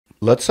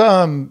Let's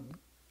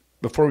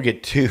before we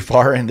get too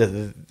far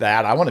into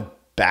that, I want to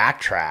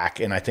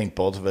backtrack, and I think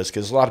both of us,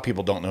 because a lot of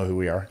people don't know who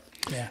we are.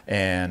 Yeah.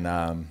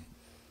 And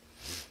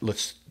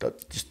let's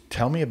just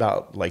tell me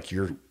about like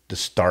the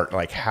start,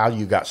 like how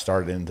you got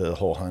started into the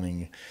whole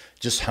hunting,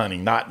 just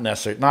hunting, not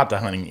the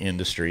hunting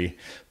industry,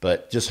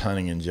 but just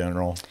hunting in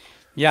general.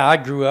 Yeah, I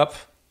grew up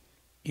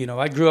in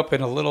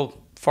a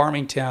little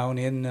farming town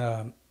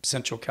in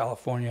Central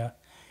California,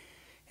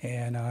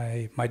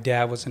 and my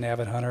dad was an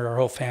avid hunter. Our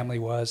whole family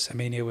was. I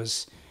mean, it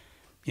was,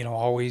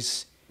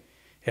 always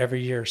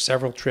every year,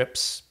 several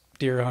trips,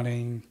 deer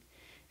hunting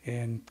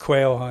and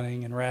quail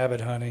hunting and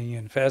rabbit hunting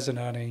and pheasant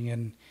hunting.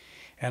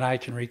 And I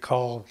can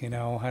recall, I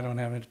don't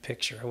have a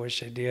picture. I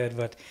wish I did,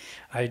 but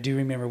I do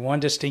remember one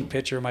distinct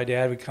picture. My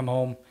dad would come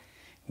home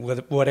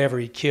with whatever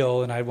he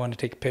killed, and I'd want to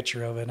take a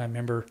picture of it. And I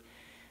remember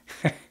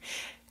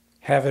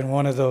having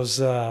one of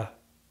those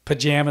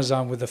pajamas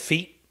on with the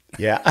feet.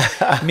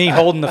 Yeah. Me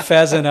holding the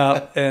pheasant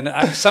up. And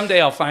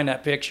someday I'll find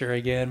that picture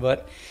again.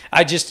 But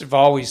I just have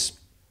always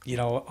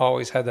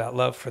had that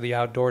love for the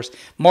outdoors.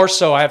 More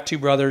so, I have two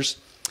brothers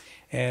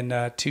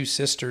and two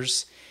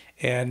sisters.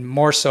 And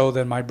more so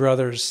than my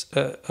brothers,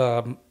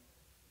 I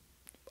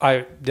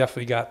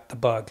definitely got the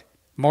bug.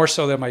 More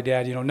so than my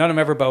dad. None of them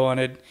ever bow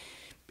hunted.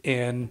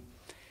 And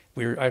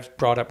I've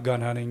brought up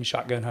gun hunting,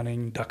 shotgun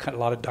hunting, a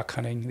lot of duck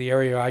hunting. The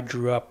area I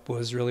grew up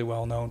was really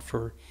well known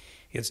for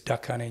its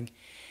duck hunting.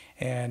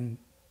 And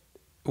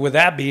with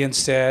that being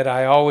said,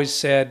 I always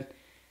said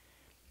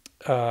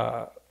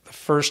the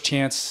first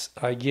chance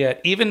I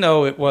get, even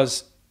though it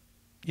was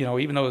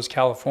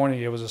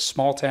California, it was a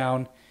small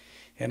town.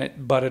 And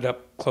it butted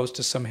up close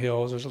to some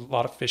hills. There's a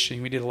lot of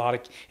fishing. We did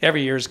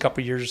every year is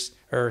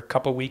a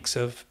couple weeks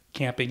of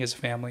camping as a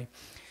family.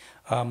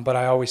 But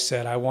I always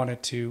said I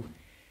wanted to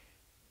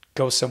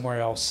go somewhere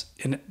else.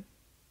 And,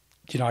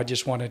 I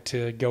just wanted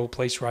to go a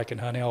place where I can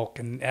hunt elk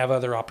and have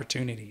other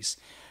opportunities.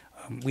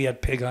 We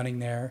had pig hunting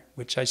there,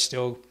 which I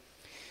still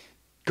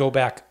go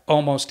back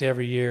almost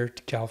every year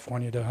to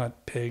California to hunt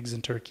pigs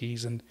and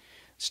turkeys, and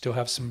still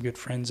have some good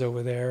friends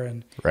over there.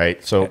 And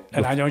right. So,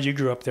 and I know you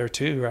grew up there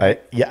too,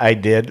 right? I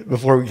did.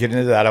 Before we get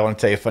into that, I want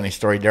to tell you a funny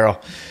story. Darrell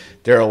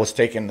was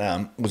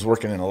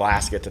working in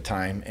Alaska at the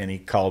time, and he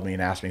called me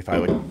and asked me if I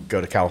would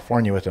go to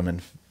California with him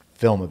and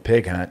film a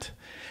pig hunt.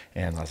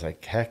 And I was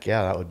like, heck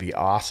yeah, that would be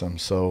awesome.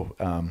 So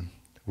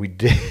we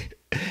did.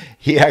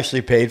 He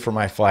actually paid for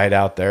my flight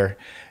out there.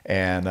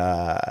 And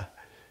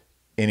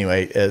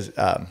anyway,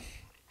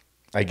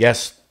 I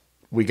guess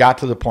we got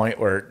to the point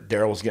where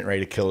Darrell was getting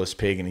ready to kill this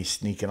pig, and he's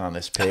sneaking on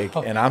this pig.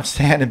 And I'm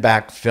standing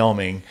back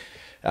filming.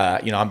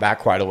 I'm back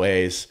quite a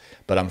ways,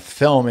 but I'm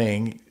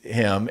filming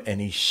him,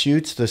 and he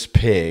shoots this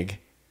pig,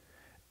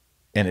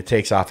 and it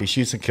takes off. He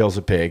shoots and kills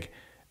the pig,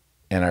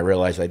 and I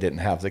realized I didn't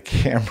have the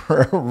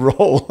camera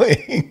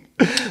rolling.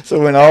 So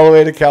I went all the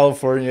way to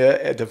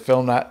California to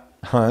film that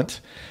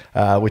hunt,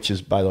 which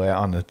is, by the way,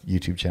 on the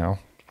YouTube channel.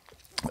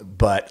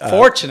 But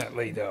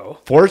fortunately,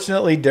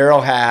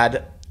 Darrell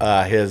had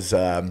his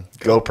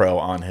GoPro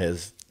on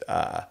his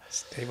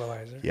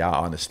stabilizer. Yeah,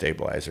 on the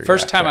stabilizer.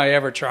 First time I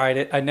ever tried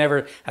it. I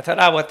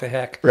thought, what the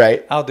heck?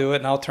 Right. I'll do it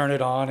and I'll turn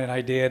it on, and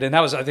I did. And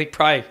that was, I think,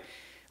 I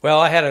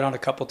had it on a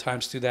couple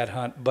times through that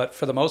hunt, but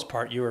for the most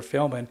part, you were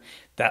filming.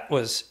 That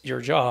was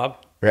your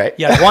job. Right.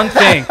 You had one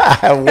thing.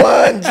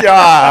 One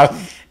job.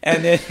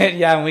 And then,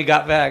 when we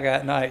got back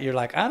at night, you're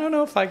like, I don't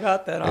know if I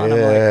got that on.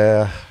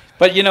 Yeah.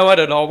 But you know what?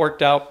 It all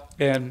worked out,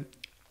 and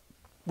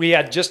we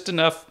had just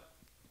enough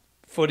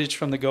footage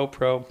from the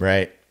GoPro,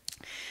 right,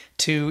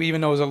 to,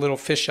 even though it was a little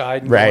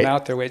fish-eyed and right, going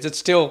out their ways, it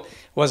still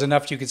was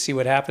enough you could see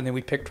what happened. And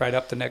we picked right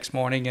up the next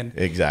morning, and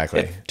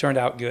exactly, it turned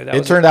out good.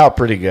 It turned out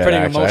pretty good. Pretty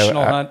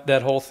emotional hunt,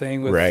 that whole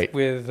thing with right,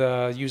 with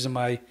using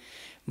my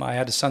I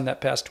had a son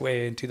that passed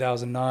away in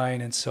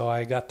 2009, and so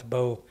I got the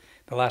bow,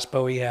 the last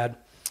bow he had,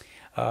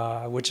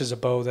 which is a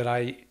bow that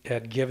I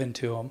had given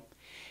to him.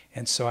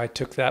 And so I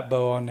took that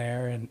bow on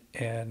there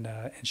and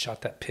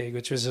shot that pig,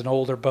 which was an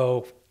older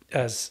bow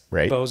as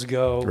bows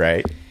go.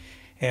 Right.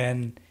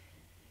 And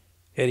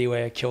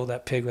anyway, I killed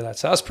that pig with that.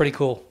 So that was pretty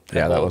cool.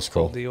 That was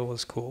cool. The deal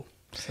was cool.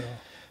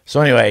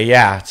 So anyway,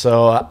 yeah.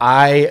 So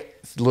a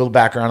little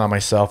background on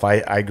myself.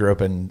 I grew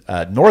up in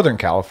Northern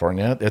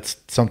California. It's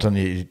something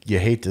you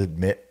hate to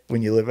admit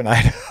when you live in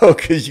Idaho,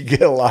 because you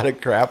get a lot of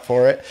crap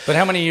for it. But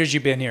how many years you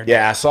been here?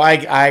 Yeah, so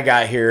I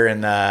got here,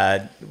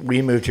 and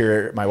we moved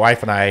here. My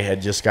wife and I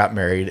had just got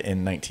married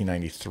in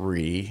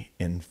 1993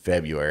 in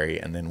February,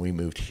 and then we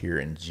moved here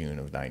in June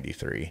of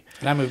 93.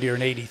 And I moved here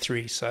in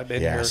 83, so I've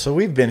been here. Yeah, so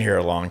we've been here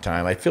a long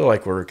time. I feel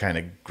like we're kind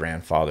of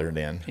grandfathered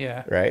in.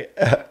 Yeah. Right?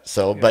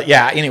 But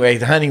yeah, anyway,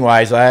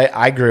 hunting-wise,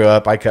 I grew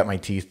up, I cut my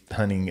teeth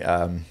hunting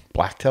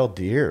black-tailed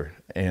deer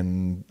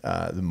in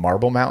the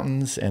Marble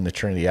Mountains and the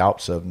Trinity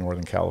Alps of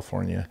Northern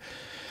California.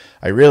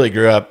 I really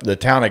grew up, the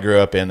town I grew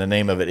up in, the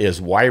name of it is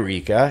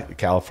Yreka,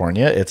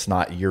 California. It's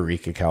not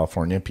Eureka,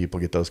 California. People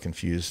get those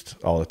confused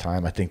all the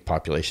time. I think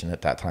population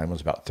at that time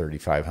was about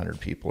 3,500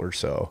 people or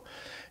so.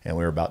 And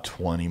we were about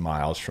 20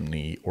 miles from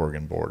the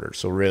Oregon border.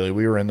 So really,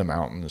 we were in the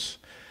mountains,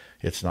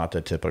 It's not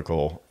the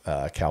typical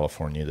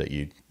California that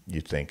you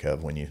think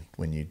of when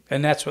you.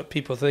 And that's what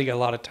people think. A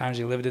lot of times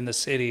you lived in the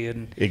city,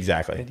 and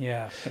exactly. and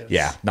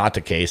Yeah, not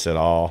the case at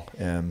all.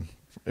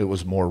 It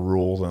was more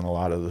rural than a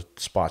lot of the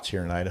spots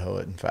here in Idaho,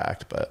 in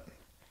fact. But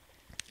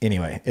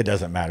anyway, it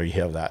doesn't matter. You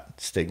have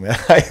that stigma,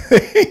 I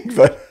think.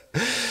 But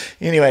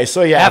anyway,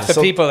 so yeah. Half the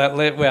people that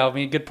live, well, I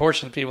mean, a good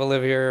portion of people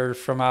live here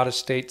from out of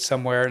state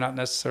somewhere, not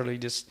necessarily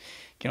just,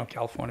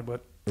 California.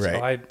 But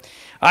right. So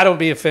I don't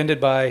be offended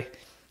by,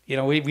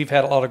 we've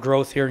had a lot of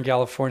growth here in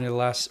California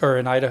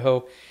in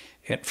Idaho,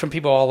 from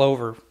people all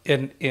over.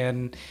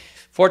 And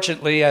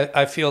fortunately,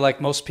 I feel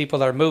like most people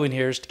that are moving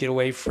here is to get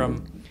away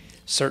from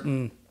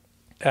certain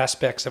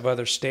aspects of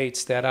other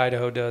states that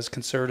Idaho does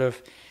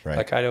conservative, right.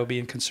 Like Idaho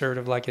being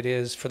conservative like it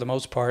is for the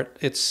most part.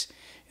 It's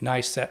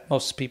nice that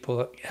most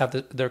people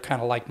they're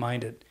kind of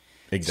like-minded.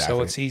 Exactly.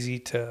 So it's easy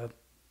to,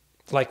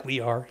 like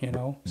we are,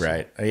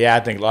 Right. Yeah, I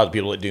think a lot of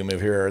people that do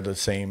move here have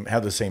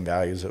the same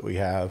values that we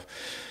have.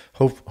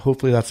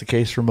 Hopefully that's the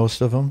case for most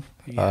of them.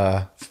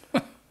 Yeah.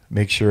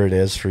 Make sure it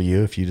is for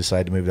you if you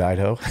decide to move to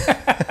Idaho.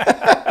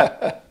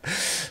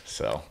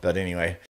 But anyway.